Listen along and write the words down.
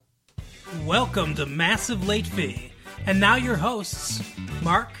Welcome to Massive Late Fee. And now your hosts,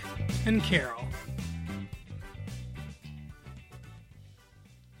 Mark and Carol.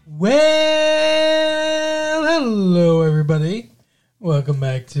 Well, hello everybody. Welcome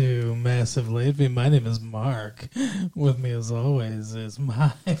back to Massive Late Fee. My name is Mark. With me as always is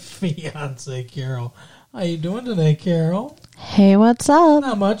my fiance, Carol. How you doing today, Carol? Hey, what's up?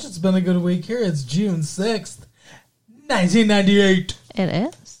 Not much. It's been a good week here. It's June 6th, 1998. It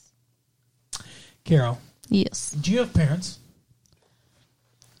is? Carol. Yes. Do you have parents?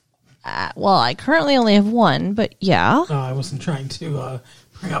 Well, I currently only have one, but yeah. No, I wasn't trying to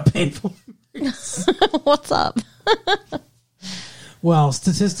bring up painful memories. What's up? Well,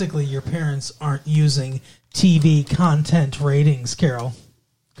 statistically, your parents aren't using TV content ratings, Carol,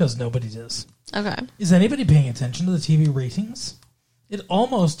 because nobody does. Okay. Is anybody paying attention to the TV ratings? It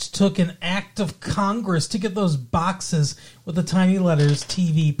almost took an act of Congress to get those boxes with the tiny letters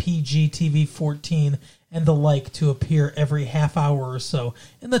TV, PG, TV 14, and the like to appear every half hour or so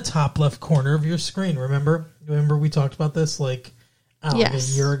in the top left corner of your screen. Remember we talked about this like a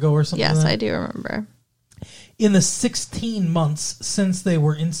year ago or something? Yes, like that? I do remember. In the 16 months since they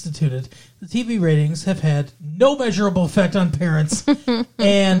were instituted, the TV ratings have had no measurable effect on parents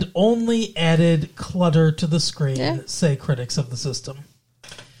and only added clutter to the screen, say critics of the system.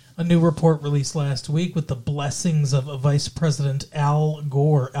 A new report released last week with the blessings of Vice President Albert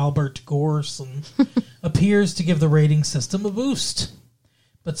Gorson, appears to give the rating system a boost.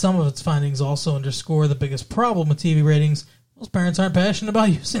 But some of its findings also underscore the biggest problem with TV ratings. Most parents aren't passionate about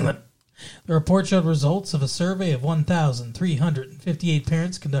using them. The report showed results of a survey of 1,358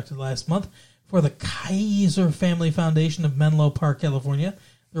 parents conducted last month for the Kaiser Family Foundation of Menlo Park, California.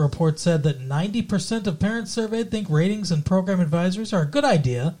 The report said that 90% of parents surveyed think ratings and program advisors are a good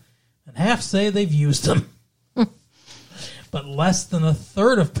idea, and half say they've used them. But less than a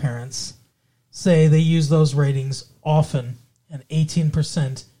third of parents say they use those ratings often, and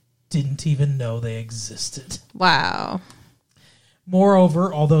 18% didn't even know they existed. Wow.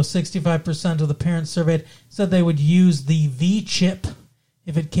 Moreover, although 65% of the parents surveyed said they would use the V-chip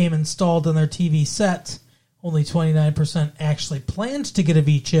if it came installed on their TV set, only 29% actually planned to get a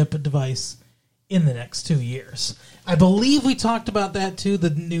V-chip device in the next 2 years. I believe we talked about that too, the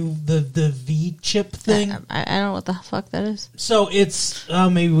V-chip thing. I don't know what the fuck that is. So it's,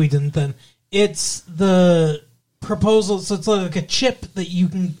 maybe we didn't then. It's the proposal, so it's like a chip that you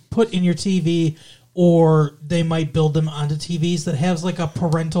can put in your TV, or they might build them onto TVs that has like a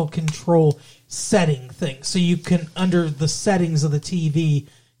parental control setting thing. So you can, under the settings of the TV,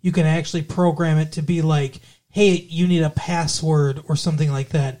 you can actually program it to be like, hey, you need a password or something like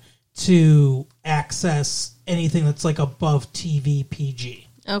that to access anything that's like above TV PG.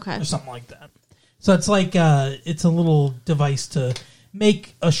 Okay. Or something like that. So it's like, it's a little device to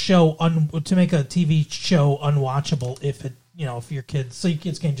make a show, to make a TV show unwatchable if it, if your kids, so your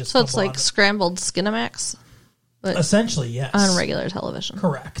kids can't just. So it's like scrambled Skinamax, but essentially, yes, on regular television.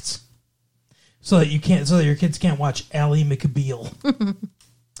 Correct. So that your kids can't watch Ally McBeal.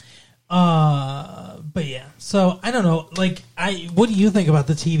 But yeah. So I don't know. What do you think about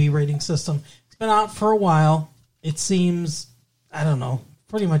the TV rating system? It's been out for a while. It seems, I don't know,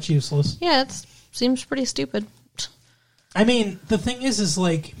 pretty much useless. Yeah, it seems pretty stupid. I mean, the thing is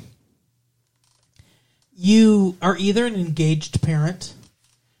like, you are either an engaged parent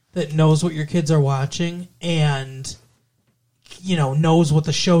that knows what your kids are watching and, knows what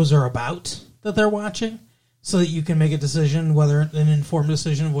the shows are about that they're watching so that you can make an informed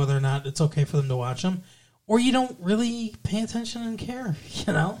decision of whether or not it's okay for them to watch them, or you don't really pay attention and care,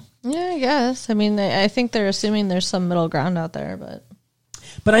 Yeah, I guess. I mean, I think they're assuming there's some middle ground out there,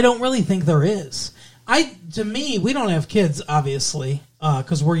 but I don't really think there is. To me, we don't have kids, obviously,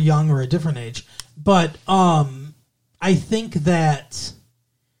 because we're young or a different age. But I think that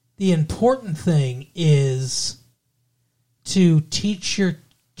the important thing is to teach your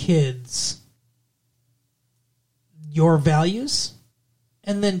kids your values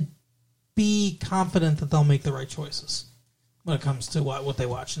and then be confident that they'll make the right choices when it comes to what they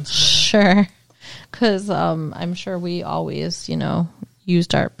watch and stuff. Sure. Because I'm sure we always,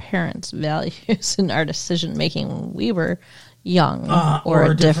 used our parents' values in our decision making when we were young or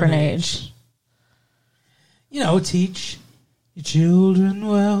a different age. Teach your children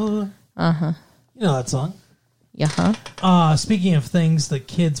well. Uh-huh. You know that song? Yeah. Speaking of things that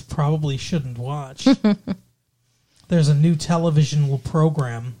kids probably shouldn't watch, there's a new television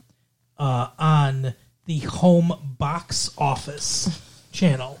program on the Home Box Office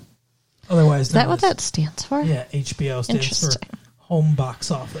channel. Otherwise, is that what that stands for? Yeah, HBO stands for Home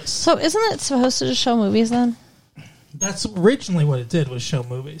Box Office. So isn't it supposed to just show movies then? That's originally what it did, was show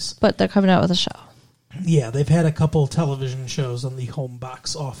movies. But they're coming out with a show. Yeah, they've had a couple television shows on the home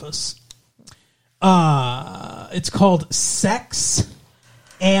box office. It's called Sex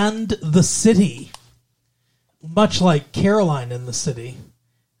and the City. Much like Caroline in the City.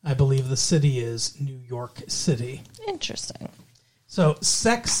 I believe the city is New York City. Interesting. So,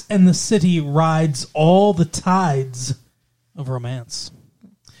 Sex and the City rides all the tides of romance.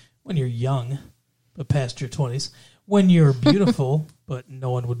 When you're young, but past your 20s. When you're beautiful, but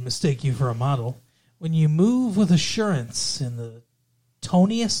no one would mistake you for a model. When you move with assurance in the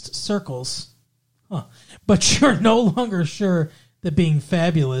toniest circles, but you're no longer sure that being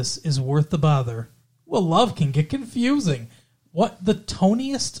fabulous is worth the bother. Well, love can get confusing. What, the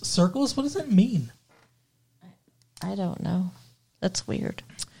toniest circles? What does that mean? I don't know. That's weird.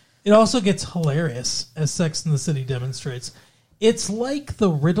 It also gets hilarious, as Sex and the City demonstrates. It's like the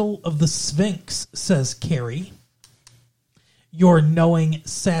riddle of the Sphinx, says Carrie, your knowing,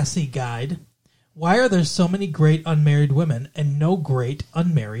 sassy guide. Why are there so many great unmarried women and no great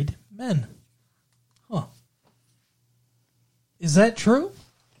unmarried men? Huh. Is that true?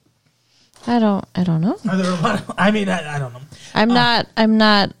 I don't know. Are there a lot of, I don't know. I'm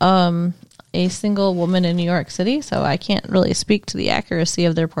not a single woman in New York City, so I can't really speak to the accuracy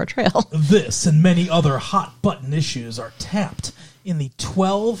of their portrayal. This and many other hot-button issues are tapped in the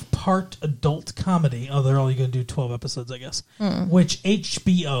 12-part adult comedy. Oh, they're only going to do 12 episodes, I guess. Which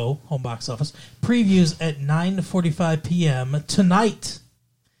HBO, home box office, previews at 9:45 p.m. tonight,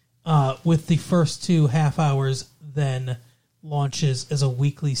 with the first 2 half hours then launches as a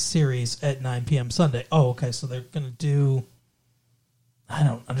weekly series at 9 p.m. Sunday. Oh, okay, so they're going to do... I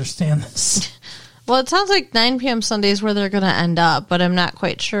don't understand this. Well, it sounds like 9 p.m. Sunday is where they're going to end up, but I'm not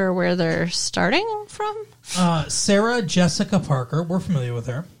quite sure where they're starting from. Sarah Jessica Parker, we're familiar with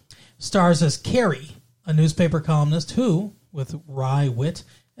her, stars as Carrie, a newspaper columnist who, with wry wit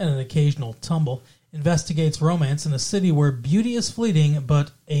and an occasional tumble, investigates romance in a city where beauty is fleeting, but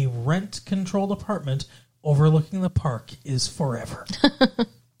a rent-controlled apartment overlooking the park is forever.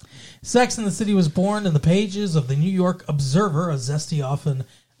 Sex and the City was born in the pages of the New York Observer, a zesty, often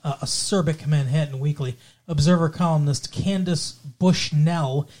acerbic Manhattan weekly. Observer columnist Candace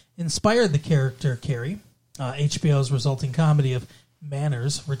Bushnell inspired the character Carrie. HBO's resulting comedy of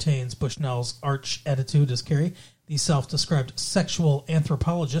Manners retains Bushnell's arch attitude as Carrie. The self-described sexual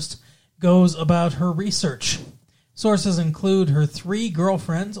anthropologist goes about her research. Sources include her 3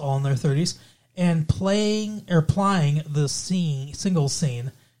 girlfriends, all in their 30s, and plying the single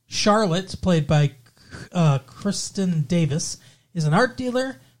scene. Charlotte, played by Kristen Davis, is an art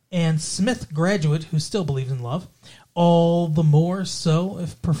dealer and Smith graduate who still believes in love. All the more so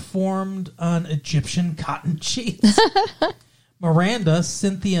if performed on Egyptian cotton sheets. Miranda,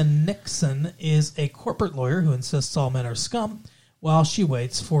 Cynthia Nixon, is a corporate lawyer who insists all men are scum, while she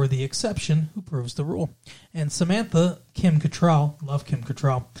waits for the exception who proves the rule. And Samantha, Kim Cattrall, love Kim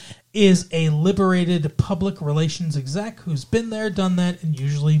Cattrall, is a liberated public relations exec who's been there, done that, and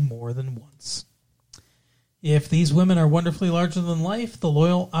usually more than once. If these women are wonderfully larger than life, the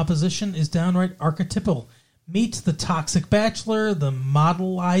loyal opposition is downright archetypal. Meet the toxic bachelor, the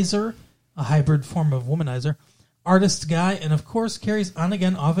modelizer, a hybrid form of womanizer, artist guy, and of course Carrie's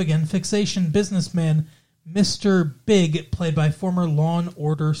on-again, off-again fixation businessman, Mr. Big, played by former Law and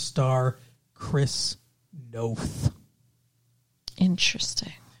Order star Chris Noth.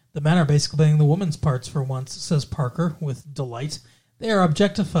 Interesting. The men are basically playing the woman's parts for once, says Parker with delight. They are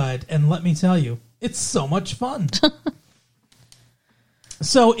objectified, and let me tell you, it's so much fun.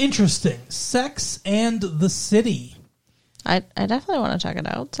 So interesting. Sex and the City. I definitely want to check it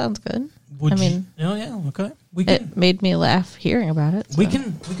out. Sounds good. Oh yeah, okay. It made me laugh hearing about it. So. We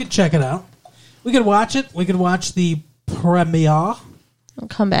could check it out. We could watch it. We could watch the premiere. I'll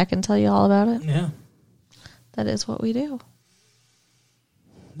come back and tell you all about it. Yeah. That is what we do.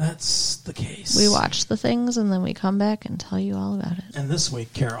 That's the case. We watch the things and then we come back and tell you all about it. And this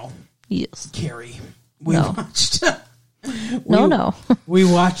week, Carol. Yes. Carrie. We watched... No. We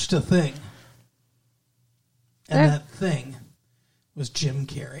watched a thing. And that thing was Jim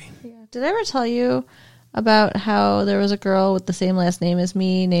Carrey. Yeah. Did I ever tell you about how there was a girl with the same last name as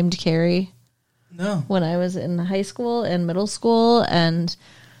me named Carrie? No. When I was in high school and middle school, and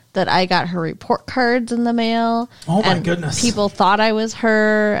that I got her report cards in the mail. Oh, my goodness. People thought I was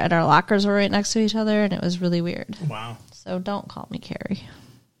her, and our lockers were right next to each other, and it was really weird. Wow. So don't call me Carrie.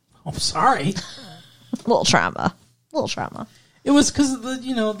 I'm sorry. Little trauma. It was because of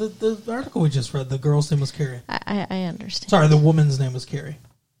the article we just read. The girl's name was Carrie. I understand. Sorry, the woman's name was Carrie.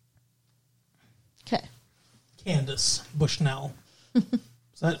 Okay. Candace Bushnell.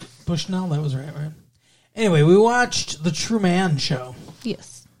 Is that Bushnell? That was right? Anyway, we watched The Truman Show.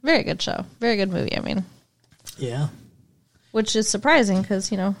 Yes. Very good show. Very good movie, I mean. Yeah. Which is surprising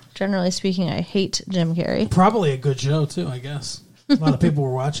because, generally speaking, I hate Jim Carrey. Probably a good show, too, I guess. A lot of people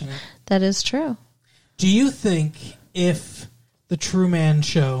were watching it. That is true. Do you think if The Truman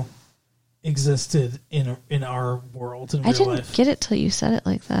Show existed in our world, in real life? I didn't get it till you said it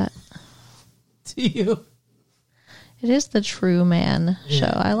like that. Do you? It is The True Man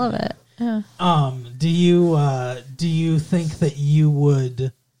Show. I love it. Yeah. Do you think that you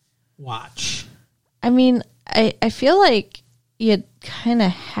would watch? I mean, I feel like you kind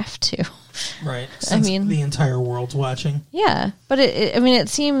of have to. Right. Since the entire world's watching. Yeah. But it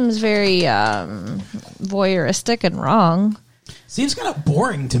seems very voyeuristic and wrong. Seems kind of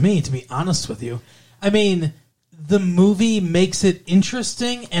boring to me, to be honest with you. I mean, the movie makes it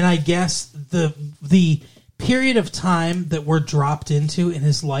interesting, and I guess the period of time that we're dropped into in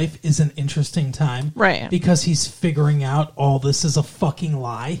his life is an interesting time. Right. Because he's figuring out all this is a fucking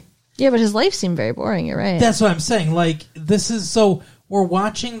lie. Yeah, but his life seemed very boring. You're right. That's what I'm saying. Like, we're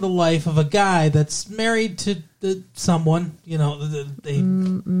watching the life of a guy that's married to someone,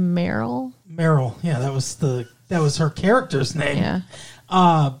 Meryl? Meryl. Yeah, that was her character's name. Yeah.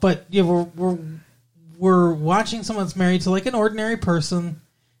 But yeah, we're watching someone that's married to like an ordinary person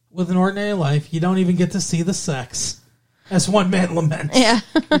with an ordinary life. You don't even get to see the sex. As one man laments. Yeah.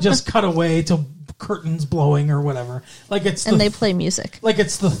 You just cut away to curtains blowing or whatever. They play music. Like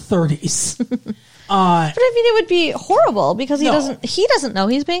it's the 30s. But I mean, it would be horrible because he doesn't know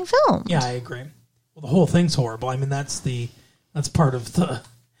he's being filmed. Yeah, I agree. Well, the whole thing's horrible. I mean, that's part of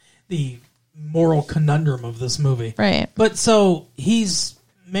the moral conundrum of this movie. Right. But so he's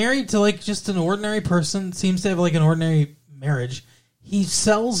married to like just an ordinary person, seems to have like an ordinary marriage. He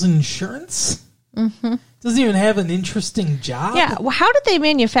sells insurance. Mm-hmm. Doesn't even have an interesting job. Yeah. Well, how did they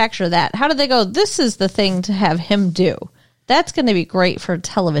manufacture that? How did they go, this is the thing to have him do? That's going to be great for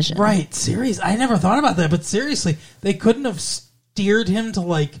television. Right. Seriously. I never thought about that, but seriously, they couldn't have steered him to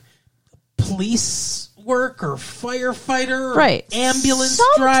like police work or firefighter or ambulance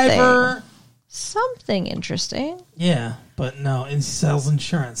driver. Something interesting. Yeah, but no, and he sells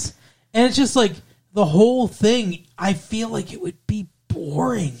insurance. And it's just like the whole thing, I feel like it would be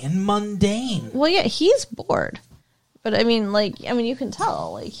boring and mundane. Well, yeah, he's bored. But you can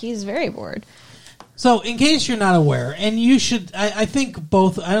tell, he's very bored. So, in case you're not aware, and you should, I think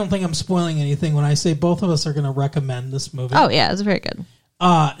both, I don't think I'm spoiling anything when I say both of us are going to recommend this movie. Oh, yeah, it's very good.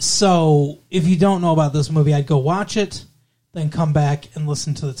 So, if you don't know about this movie, I'd go watch it, then come back and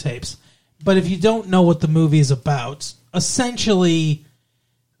listen to the tapes. But if you don't know what the movie is about, essentially,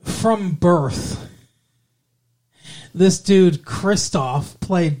 from birth, this dude, Christoph,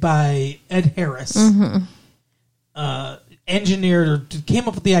 played by Ed Harris, engineered or came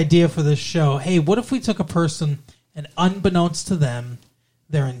up with the idea for this show. Hey, what if we took a person and unbeknownst to them,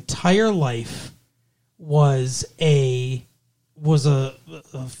 their entire life was a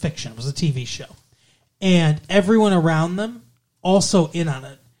fiction, was a TV show. And everyone around them also in on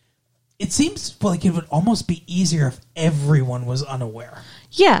it. It seems like it would almost be easier if everyone was unaware.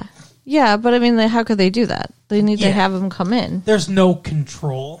 Yeah. Yeah, but how could they do that? They need to have them come in. There's no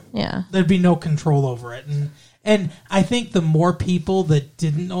control. Yeah. There'd be no control over it. And I think the more people that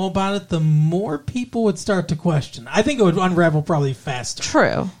didn't know about it, the more people would start to question. I think it would unravel probably faster.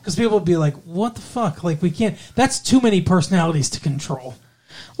 True. Because people would be like, what the fuck? Like, we can't... That's too many personalities to control.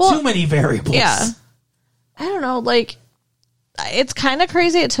 Well, too many variables. Yeah. I don't know, it's kind of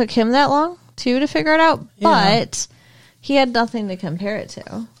crazy it took him that long, too, to figure it out. But he had nothing to compare it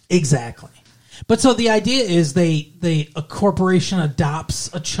to. Exactly. But so the idea is a corporation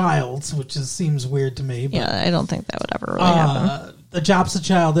adopts a child, which seems weird to me. But, yeah, I don't think that would ever really happen. Adopts a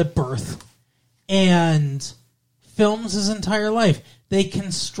child at birth and films his entire life. They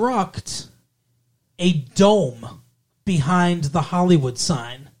construct a dome behind the Hollywood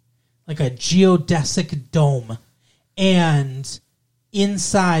sign, like a geodesic dome. And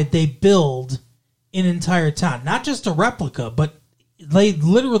inside they build an entire town. Not just a replica, but they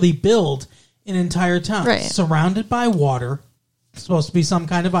literally build an entire town. Right. Surrounded by water. It's supposed to be some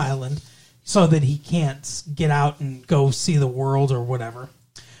kind of island. So that he can't get out and go see the world or whatever.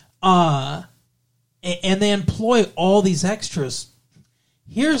 And they employ all these extras.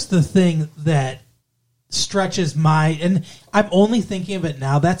 Here's the thing that stretches and I'm only thinking of it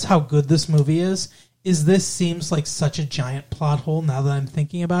now. That's how good this movie is this seems like such a giant plot hole now that I'm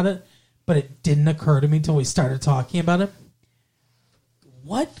thinking about it, but it didn't occur to me until we started talking about it.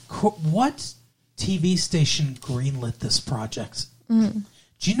 What TV station greenlit this project? Do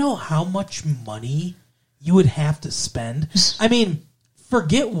you know how much money you would have to spend? I mean,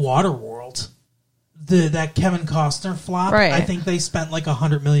 forget Waterworld. that Kevin Costner flop. Right. I think they spent like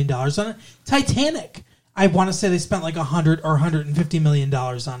 $100 million on it. Titanic, I want to say they spent like $100 or $150 million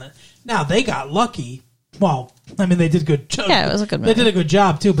on it. Now, they got lucky. Well, I mean, they did a good job. Yeah, it was a good movie. They did a good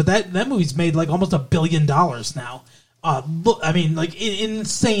job, too, but that movie's made like almost $1 billion now. I mean, like, an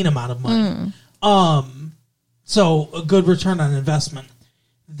insane amount of money. So, a good return on investment.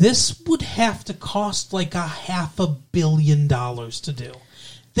 This would have to cost like $500 million to do.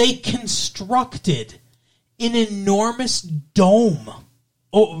 They constructed an enormous dome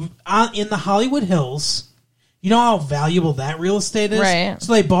in the Hollywood Hills. You know how valuable that real estate is? Right.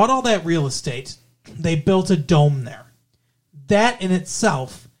 So they bought all that real estate. They built a dome there. That in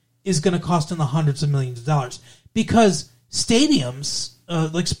itself is going to cost in the hundreds of millions of dollars. Because stadiums,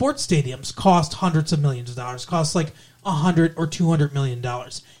 like sports stadiums, cost hundreds of millions of dollars. Cost like $100 or $200 million.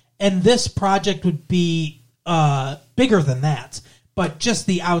 And this project would be bigger than that. But just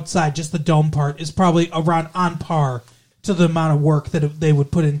the outside, just the dome part, is probably around on par to the amount of work that they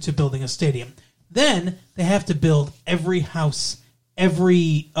would put into building a stadium. Then they have to build every house,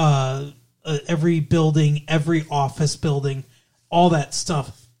 every building, every office building, all that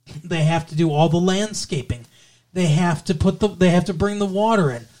stuff. They have to do all the landscaping. They have to bring the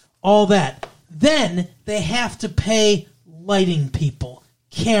water in, all that. Then they have to pay lighting people,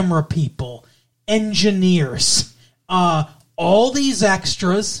 camera people, engineers, all these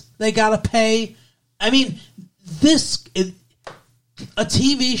extras they got to pay. I mean, a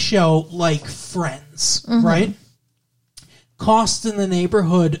TV show like Friends, right, costs in the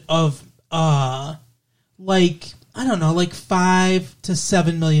neighborhood of like $5 to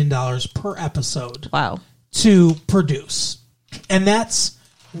 $7 million per episode. Wow. To produce, and that's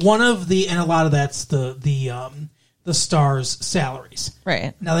one of and a lot of that's the stars' salaries.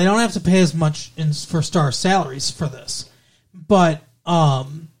 Right. Now they don't have to pay as much for star salaries for this, but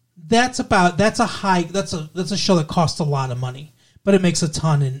that's a show that costs a lot of money, but it makes a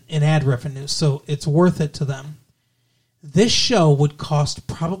ton in ad revenue, so it's worth it to them. This show would cost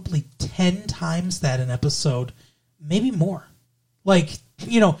probably 10 times that an episode, maybe more. Like,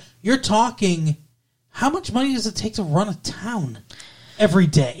 you're talking. How much money does it take to run a town every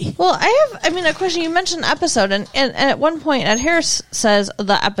day? Well, I have a question. You mentioned episode, and at one point, Ed Harris says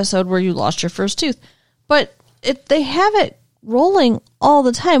the episode where you lost your first tooth. But they have it rolling all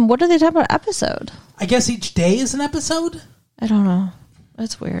the time. What are they talking about episode? I guess each day is an episode? I don't know.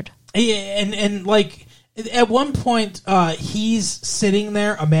 That's weird. Yeah, and like, at one point, he's sitting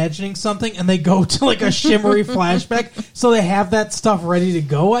there imagining something, and they go to like a shimmery flashback, so they have that stuff ready to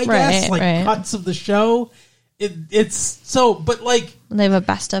go. I guess cuts of the show. It's so, but like they have a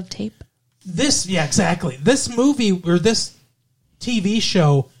best of tape. Exactly. This movie or this TV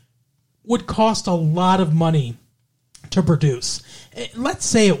show would cost a lot of money to produce. Let's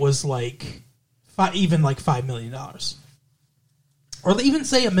say it was like $5 million, or even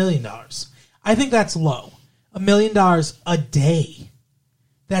say $1 million. I think that's low. $1 million a day.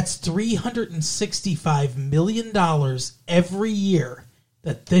 That's $365 million every year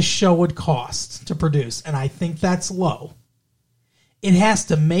that this show would cost to produce, and I think that's low. It has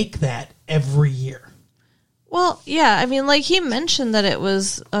to make that every year. Well, yeah, I mean, like he mentioned that it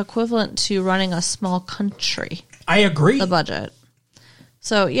was equivalent to running a small country. I agree. The budget.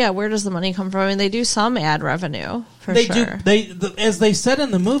 So, yeah, where does the money come from? I mean, they do some ad revenue, for sure. As they said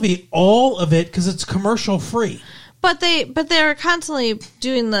in the movie, all of it, because it's commercial free. But they're constantly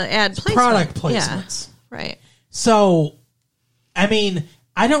doing the ad placement. Product placements. Yeah, right. So, I mean,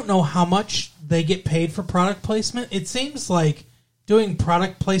 I don't know how much they get paid for product placement. It seems like doing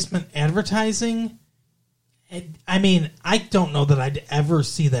product placement advertising, I mean, I don't know that I'd ever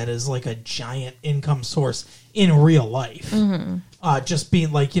see that as like a giant income source in real life. Mm-hmm. Just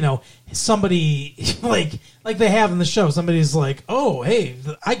being like, somebody like they have in the show. Somebody's like, "Oh, hey,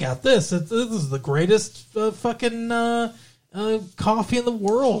 I got this. This is the greatest fucking coffee in the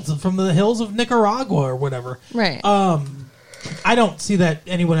world from the hills of Nicaragua or whatever." Right. I don't see that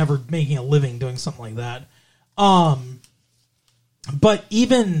anyone ever making a living doing something like that. But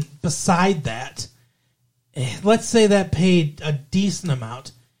even beside that, let's say that paid a decent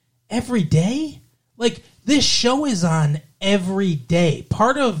amount every day. Like, this show is on every day.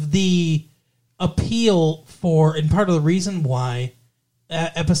 Part of the appeal and part of the reason why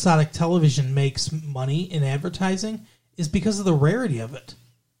episodic television makes money in advertising is because of the rarity of it.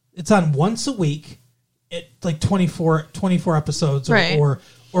 It's on once a week, like 24 episodes or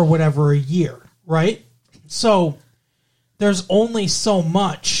whatever a year, right? So there's only so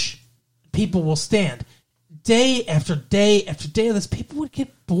much people will stand. Day after day after day of this, people would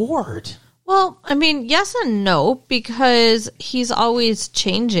get bored. Well, I mean, yes and no, because he's always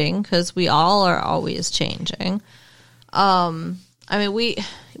changing, because we all are always changing. I mean,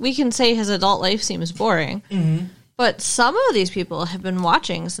 we can say his adult life seems boring, but some of these people have been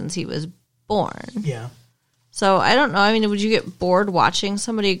watching since he was born. Yeah. So I don't know. I mean, would you get bored watching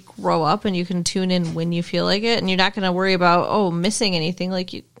somebody grow up and you can tune in when you feel like it, and you're not going to worry about, missing anything?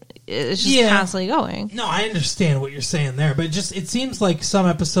 Like, it's just constantly going. No, I understand what you're saying there, but it seems like some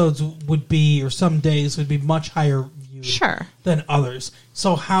episodes would be, or some days would be much higher viewed than others.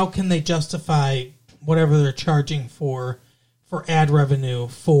 So how can they justify whatever they're charging for ad revenue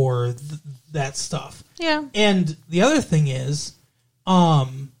for that stuff? Yeah. And the other thing is,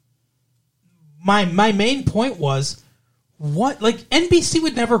 my main point was, what, like, NBC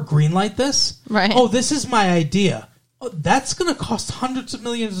would never greenlight this. Right. Oh, this is my idea. Oh, that's going to cost hundreds of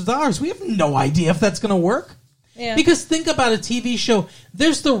millions of dollars. We have no idea if that's going to work. Yeah. Because think about a TV show.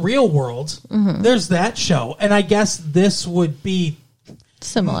 There's The Real World. There's that show. And I guess this would be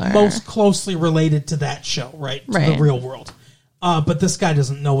similar, most closely related to that show, right? To The Real World. But this guy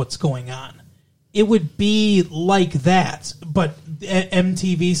doesn't know what's going on. It would be like that, but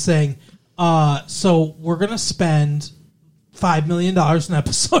MTV saying, so we're going to spend $5 million an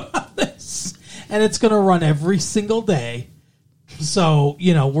episode on this, and it's going to run every single day. So,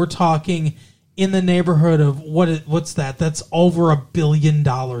 we're talking in the neighborhood of, what's that? That's over $1 billion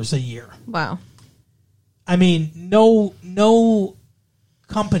a year. Wow. I mean, no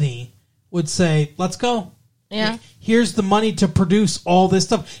company would say, let's go. Yeah. Here's the money to produce all this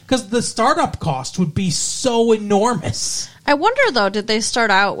stuff. Because the startup cost would be so enormous. I wonder, though, did they start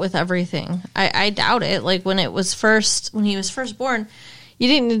out with everything? I doubt it. Like, when he was first born, you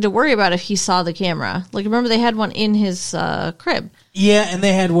didn't need to worry about if he saw the camera. Like, remember they had one in his crib. Yeah, and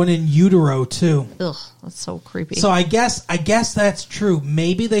they had one in utero, too. Ugh, that's so creepy. So I guess that's true.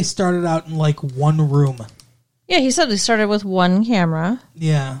 Maybe they started out in, like, one room. Yeah, he said they started with one camera.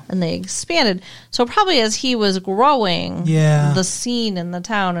 Yeah. And they expanded. So probably as he was growing, the scene in the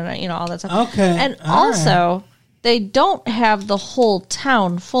town and, all that stuff. Okay. And also, they don't have the whole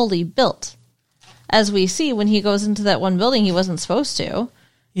town fully built. As we see, when he goes into that one building he wasn't supposed to.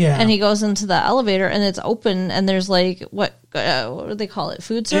 Yeah. And he goes into the elevator and it's open and there's like, what do they call it?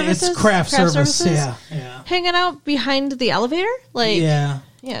 Food services? It's craft services. Yeah. Hanging out behind the elevator? Like, yeah.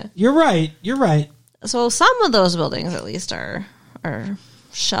 Yeah. You're right. So some of those buildings, at least, are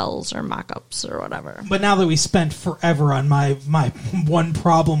shells or mock-ups or whatever. But now that we spent forever on my one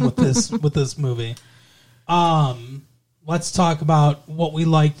problem with this with this movie, let's talk about what we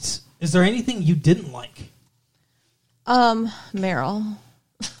liked. Is there anything you didn't like? Meryl.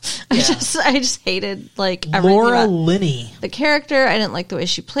 I just hated everything. Laura Linney. The character, I didn't like the way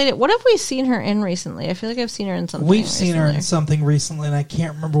she played it. What have we seen her in recently? I feel like I've seen her in something. We've seen her in something recently, and I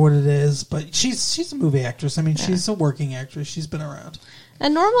can't remember what it is. But she's a movie actress. I mean, she's a working actress. She's been around.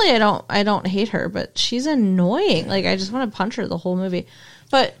 And normally I don't hate her, but she's annoying. Like, I just want to punch her the whole movie.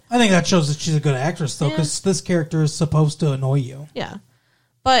 But I think that shows that she's a good actress, though, because this character is supposed to annoy you. Yeah.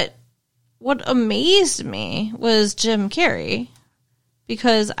 But what amazed me was Jim Carrey.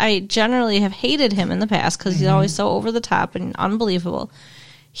 Because I generally have hated him in the past because he's always so over the top and unbelievable.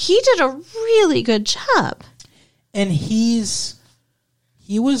 He did a really good job. And he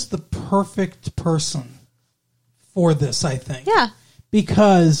was the perfect person for this, I think. Yeah.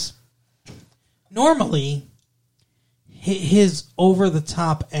 Because normally his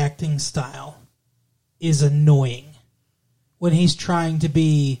over-the-top acting style is annoying. When he's trying to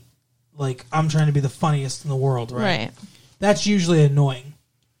be, like, I'm trying to be the funniest in the world, right? Right. That's usually annoying.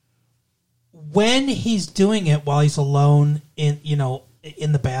 When he's doing it while he's alone in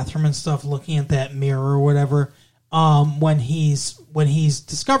the bathroom and stuff, looking at that mirror or whatever, when he's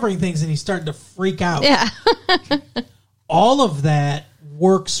discovering things and he's starting to freak out. Yeah. All of that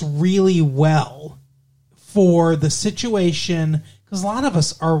works really well for the situation, because a lot of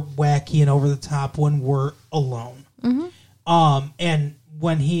us are wacky and over the top when we're alone. Mm-hmm. And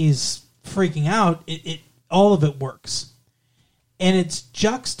when he's freaking out, it all of it works. And it's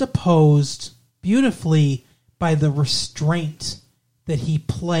juxtaposed beautifully by the restraint that he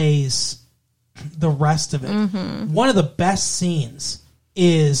plays the rest of it. Mm-hmm. One of the best scenes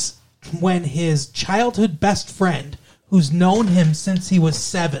is when his childhood best friend, who's known him since he was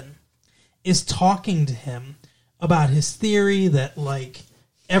 7, is talking to him about his theory that, like,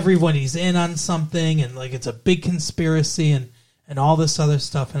 everybody's in on something and, like, it's a big conspiracy and all this other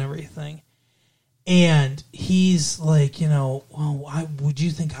stuff and everything. And he's like, would you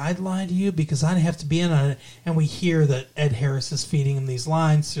think I'd lie to you? Because I'd have to be in on it. And we hear that Ed Harris is feeding him these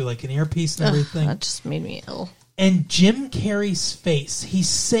lines through, like, an earpiece and everything. That just made me ill. And Jim Carrey's face, he's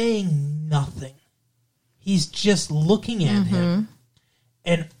saying nothing. He's just looking at him.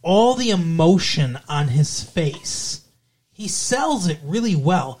 And all the emotion on his face, he sells it really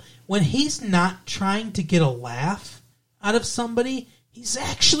well. When he's not trying to get a laugh out of somebody, he's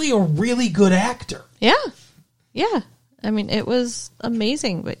actually a really good actor. Yeah. Yeah. I mean, it was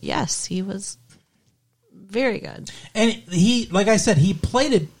amazing, but yes, he was very good. And he, like I said, he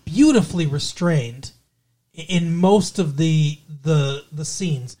played it beautifully restrained in most of the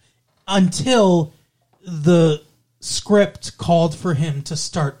scenes until the script called for him to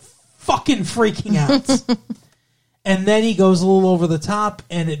start fucking freaking out. And then he goes a little over the top,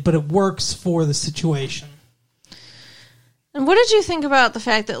 but it works for the situation. And what did you think about the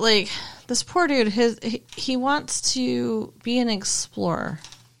fact that, like, this poor dude, he wants to be an explorer.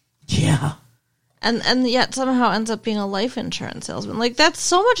 Yeah. And yet somehow ends up being a life insurance salesman. Like, that's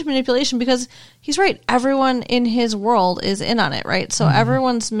so much manipulation because he's right. Everyone in his world is in on it, right? So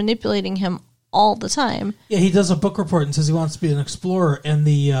everyone's manipulating him all the time. Yeah, he does a book report and says he wants to be an explorer, and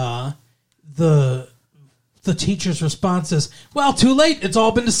the teacher's response is, well, too late. It's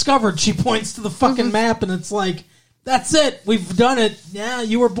all been discovered. She points to the fucking map, and it's like, that's it. We've done it. Yeah,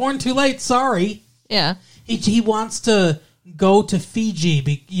 you were born too late. Sorry. Yeah. He wants to go to Fiji,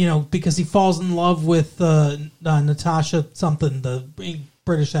 because he falls in love with Natasha something, the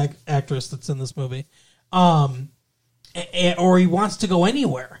British actress that's in this movie, or he wants to go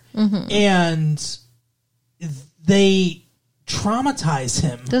anywhere, and they traumatize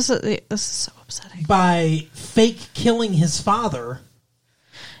him. This is so upsetting by fake killing his father.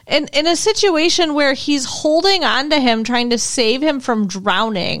 And in a situation where he's holding on to him, trying to save him from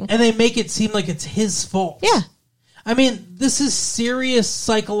drowning, and they make it seem like it's his fault. Yeah. I mean, this is serious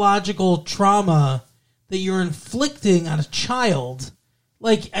psychological trauma that you're inflicting on a child.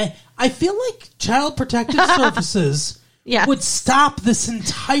 Like, I feel like Child Protective Services would stop this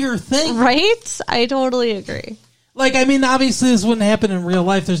entire thing. Right? I totally agree. Like, I mean, obviously this wouldn't happen in real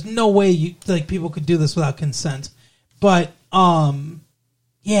life. There's no way people could do this without consent. But,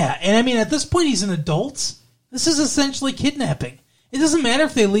 yeah. And I mean, at this point, he's an adult. This is essentially kidnapping. It doesn't matter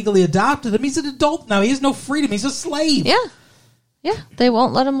if they legally adopted him. He's an adult now. He has no freedom. He's a slave. Yeah. Yeah. They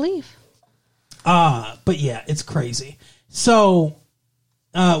won't let him leave. But yeah, it's crazy. So,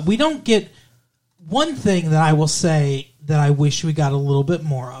 we don't get one thing that I will say that I wish we got a little bit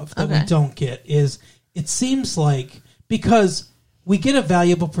more of that we don't get is it seems like because we get a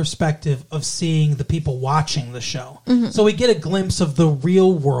valuable perspective of seeing the people watching the show. So we get a glimpse of the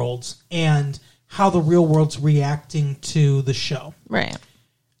real world and how the real world's reacting to the show. Right.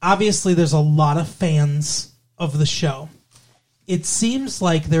 Obviously, there's a lot of fans of the show. It seems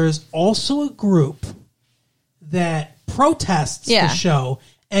like there is also a group that protests the show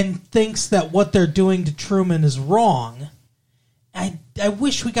and thinks that what they're doing to Truman is wrong. I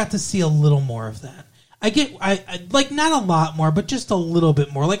wish we got to see a little more of that. I like not a lot more, but just a little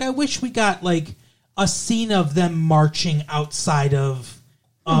bit more. Like I wish we got like a scene of them marching outside of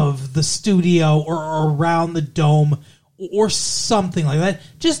the studio or around the dome or something like that.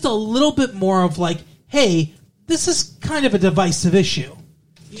 Just a little bit more of like, hey, this is kind of a divisive issue.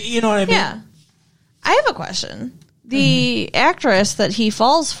 You know what I mean? Yeah. I have a question. The actress that he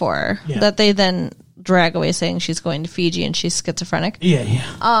falls for, that they then drag away saying she's going to Fiji and she's schizophrenic.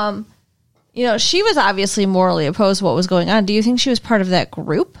 Yeah. You know, she was obviously morally opposed to what was going on. Do you think she was part of that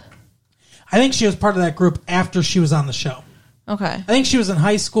group? I think she was part of that group after she was on the show. Okay. I think she was in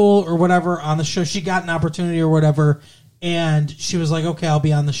high school or whatever on the show. She got an opportunity or whatever, and she was like, okay, I'll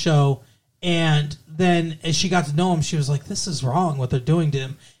be on the show. And then as she got to know him, she was like, this is wrong what they're doing to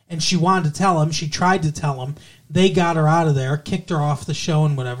him. And she wanted to tell him. She tried to tell him. They got her out of there, kicked her off the show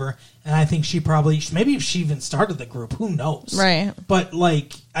and whatever. And I think she probably, maybe she even started the group. Who knows? Right. But,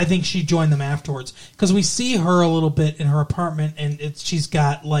 like, I think she joined them afterwards. Because we see her a little bit in her apartment, and she's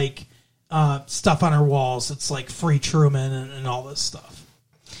got, like, stuff on her walls. It's, like, Free Truman and all this stuff.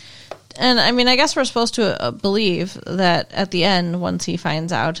 And, I mean, I guess we're supposed to believe that at the end, once he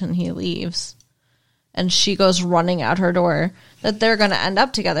finds out and he leaves, and she goes running out her door, that they're going to end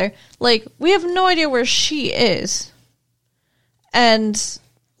up together. Like, we have no idea where she is. And,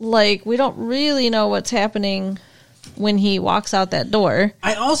 like, we don't really know what's happening when he walks out that door.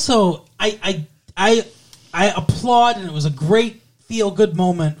 I also, I applaud, and it was a great feel-good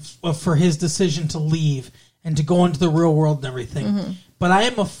moment for his decision to leave and to go into the real world and everything. Mm-hmm. But I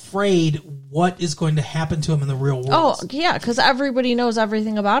am afraid what is going to happen to him in the real world. Oh, yeah, because everybody knows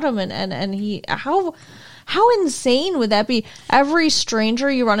everything about him. And he, how insane would that be? Every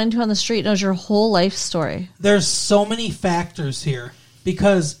stranger you run into on the street knows your whole life story. There's so many factors here.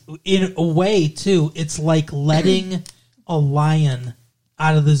 because in a way, too, it's like letting a lion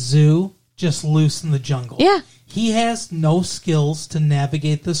out of the zoo just loose in the jungle. Yeah. He has no skills to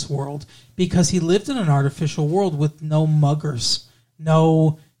navigate this world because he lived in an artificial world with no muggers,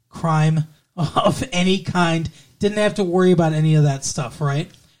 no crime of any kind. Didn't have to worry about any of that stuff, right?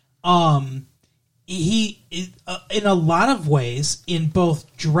 He, in a lot of ways, in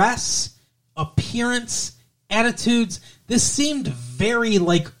both dress, appearance, attitudes, this seemed very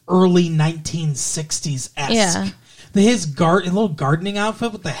like early 1960s-esque. Yeah. His little gardening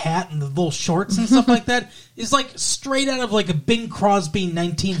outfit with the hat and the little shorts and stuff like that is like straight out of like a Bing Crosby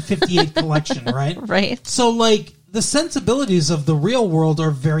 1958 collection, right? Right. So like the sensibilities of the real world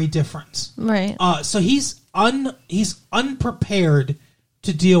are very different. Right. So he's unprepared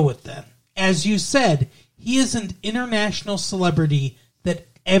to deal with them. As you said, he is an international celebrity that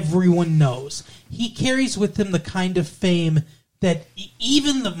everyone knows. He carries with him the kind of fame that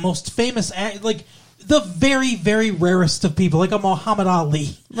even the most famous, like the very, very rarest of people, like a Muhammad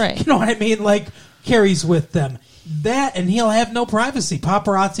Ali, right? You know what I mean? Like carries with them that, and he'll have no privacy.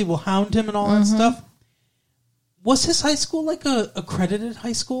 Paparazzi will hound him and all that stuff. Was his high school like a accredited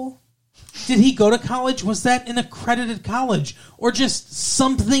high school? Did he go to college? Was that an accredited college or just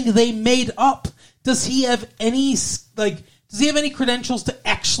something they made up? Does he have any credentials to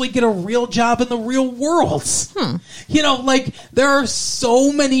actually get a real job in the real world? You know, like there are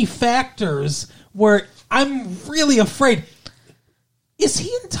so many factors where I'm really afraid. Is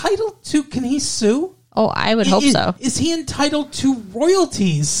he entitled to, can he sue? Oh, I would hope so. Is he entitled to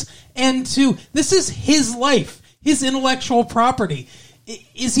royalties and to, this is his life, his intellectual property.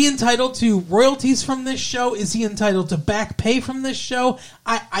 Is he entitled to royalties from this show? Is he entitled to back pay from this show?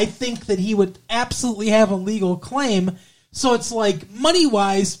 I think that he would absolutely have a legal claim. So it's like,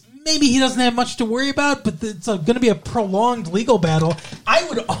 money-wise, maybe he doesn't have much to worry about, but it's going to be a prolonged legal battle. I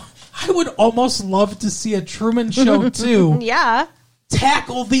would almost love to see a Truman Show 2 Yeah.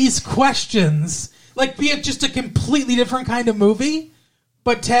 tackle these questions. Like, be it just a completely different kind of movie,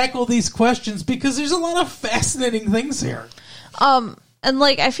 but tackle these questions because there's a lot of fascinating things here. And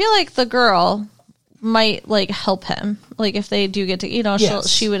like, I feel like the girl might like help him. Like, if they do get to, Yes.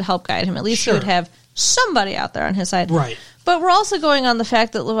 she would help guide him. At least Sure. he would have somebody out there on his side. Right. But we're also going on the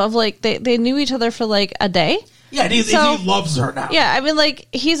fact that of like they knew each other for like a day. Yeah, and he loves her now. Yeah, I mean, like,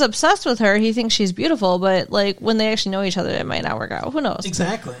 he's obsessed with her. He thinks she's beautiful, but like when they actually know each other, it might not work out. Who knows?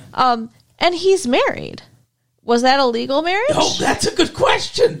 Exactly. And he's married. Was that a legal marriage? Oh, that's a good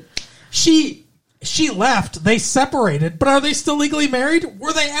question. She left. They separated, but are they still legally married?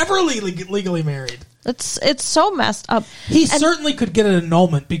 Were they ever legally married? It's so messed up. He certainly could get an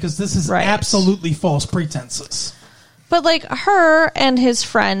annulment because this is Right. absolutely false pretenses. But like her and his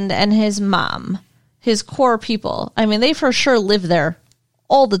friend and his mom, his core people, I mean, they for sure live there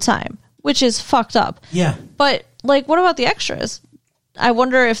all the time, which is fucked up. Yeah. But like, what about the extras? I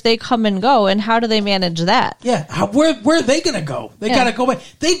wonder if they come and go, and how do they manage that? Yeah. Where are they going to go? They Yeah. got to go back.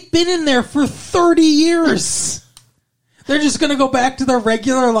 They've been in there for 30 years. They're just going to go back to their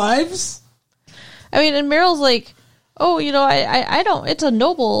regular lives? I mean, and Meryl's like, oh, I don't, it's a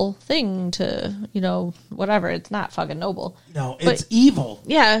noble thing to, whatever. It's not fucking noble. No, it's evil.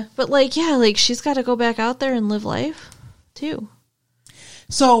 Yeah, but like, she's got to go back out there and live life, too.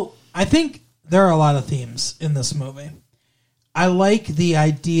 So, I think there are a lot of themes in this movie. I like the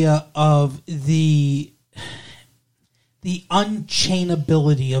idea of the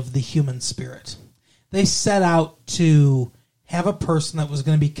unchainability of the human spirit. They set out to have a person that was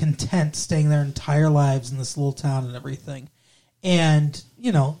going to be content staying their entire lives in this little town and everything. And,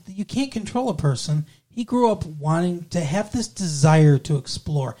 you can't control a person. He grew up wanting to have this desire to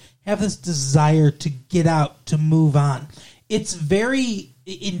explore, have this desire to get out, to move on. It's very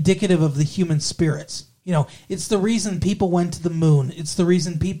indicative of the human spirits. It's the reason people went to the moon. It's the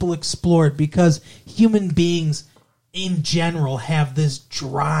reason people explored, because human beings in general have this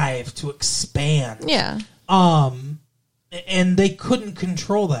drive to expand. Yeah. And they couldn't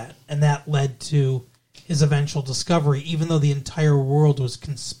control that, and that led to his eventual discovery, even though the entire world was,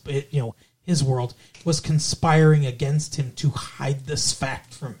 his world was conspiring against him to hide this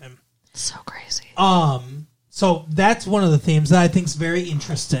fact from him. So crazy. So that's one of the themes that I think is very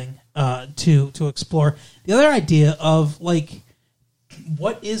interesting to explore. The other idea of like,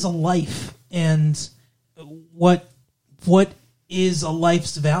 what is a life, and what is a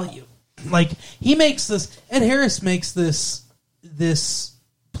life's value? Like, he makes this, Ed Harris makes this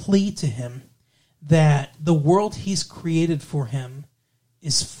plea to him that the world he's created for him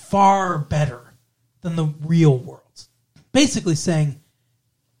is far better than the real world. Basically saying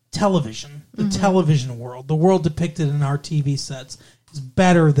television, the television world, the world depicted in our TV sets, is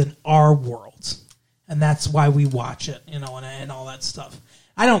better than our world, and that's why we watch it, and all that stuff.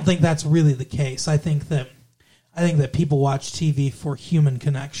 I don't think that's really the case. I think that people watch TV for human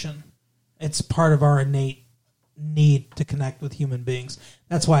connection. It's part of our innate need to connect with human beings.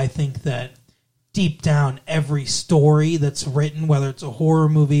 That's why I think that deep down, every story that's written, whether it's a horror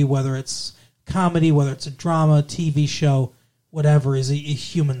movie, whether it's comedy, whether it's a drama, TV show, whatever, is a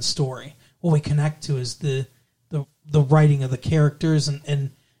human story. What we connect to is the writing of the characters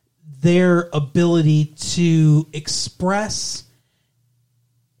and their ability to express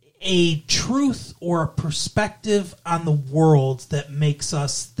a truth or a perspective on the world that makes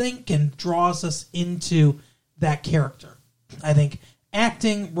us think and draws us into that character. I think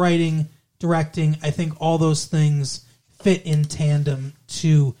acting, writing, directing, I think all those things fit in tandem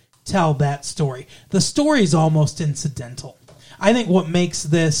to tell that story. The story is almost incidental. I think what makes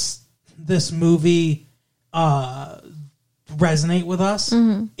this movie resonate with us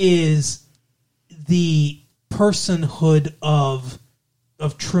is the personhood of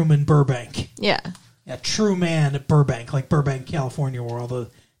Truman Burbank. Yeah, true man at Burbank, like Burbank, California, where all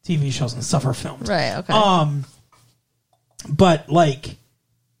the TV shows and stuff are filmed. Right. Okay. But like,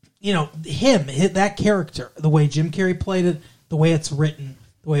 that character, the way Jim Carrey played it, the way it's written,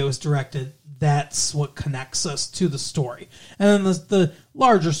 the way it was directed, that's what connects us to the story. And then the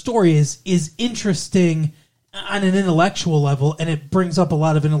larger story is interesting on an intellectual level, and it brings up a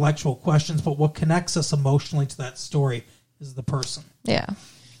lot of intellectual questions, but what connects us emotionally to that story is the person. Yeah.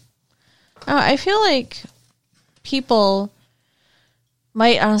 I feel like people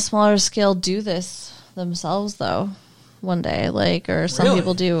might, on a smaller scale, do this themselves, though, one day. Like, or some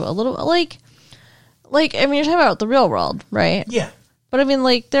people do a little, like, I mean, you're talking about the real world, right? Yeah. But, I mean,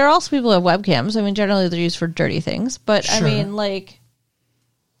 like, there are also people who have webcams. I mean, generally they're used for dirty things. But, Sure. I mean, like,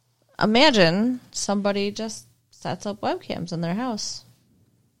 imagine somebody just sets up webcams in their house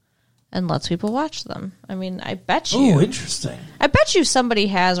and lets people watch them. I mean, I bet you. Oh, interesting. I bet you somebody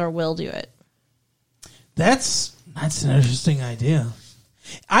has or will do it. That's an interesting idea.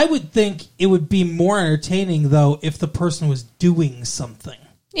 I would think it would be more entertaining, though, if the person was doing something.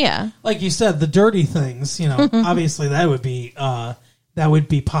 Yeah. Like you said, the dirty things, obviously that would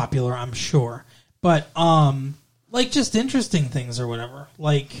be popular, I'm sure. But like just interesting things or whatever.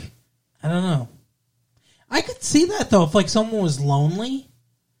 Like, I don't know. I could see that though if like someone was lonely,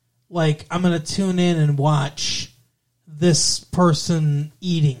 like I'm going to tune in and watch this person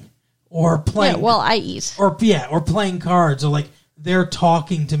eating or playing. Yeah, well, I eat. Or playing cards, or like they're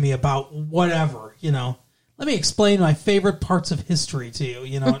talking to me about whatever, Let me explain my favorite parts of history to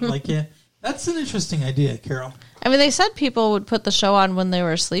you, like that's an interesting idea, Carol. I mean, they said people would put the show on when they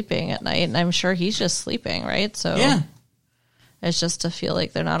were sleeping at night, and I'm sure he's just sleeping, right? So yeah, it's just to feel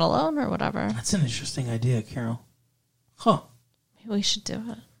like they're not alone or whatever. That's an interesting idea, Carol. Huh? Maybe we should do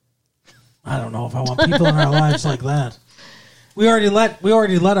it. I don't know if I want people in our lives like that. We already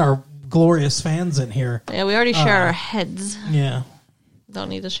let our glorious fans in here. Yeah, we already share our heads. Yeah. Don't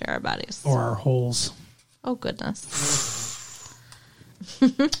need to share our bodies. Or our holes. Oh, Goodness.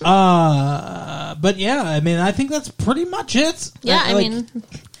 But yeah, I mean, I think that's pretty much it. Yeah, I mean,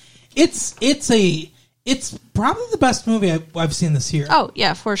 it's probably the best movie I've seen this year. Oh,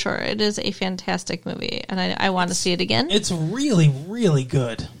 yeah, for sure. It is a fantastic movie, and I want to see it again. It's really, really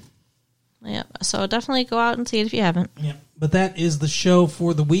good. Yeah, so definitely go out and see it if you haven't. Yeah, but that is the show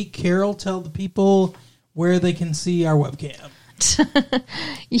for the week. Carol, tell the people where they can see our webcam.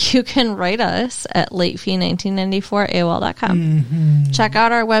 You can write us at latefee1994AOL.com. Check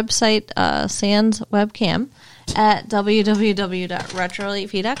out our website, Sans Webcam, at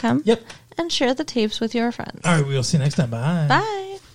www.retrolatefee.com. Yep. And share the tapes with your friends. All right, we'll see you next time. Bye. Bye.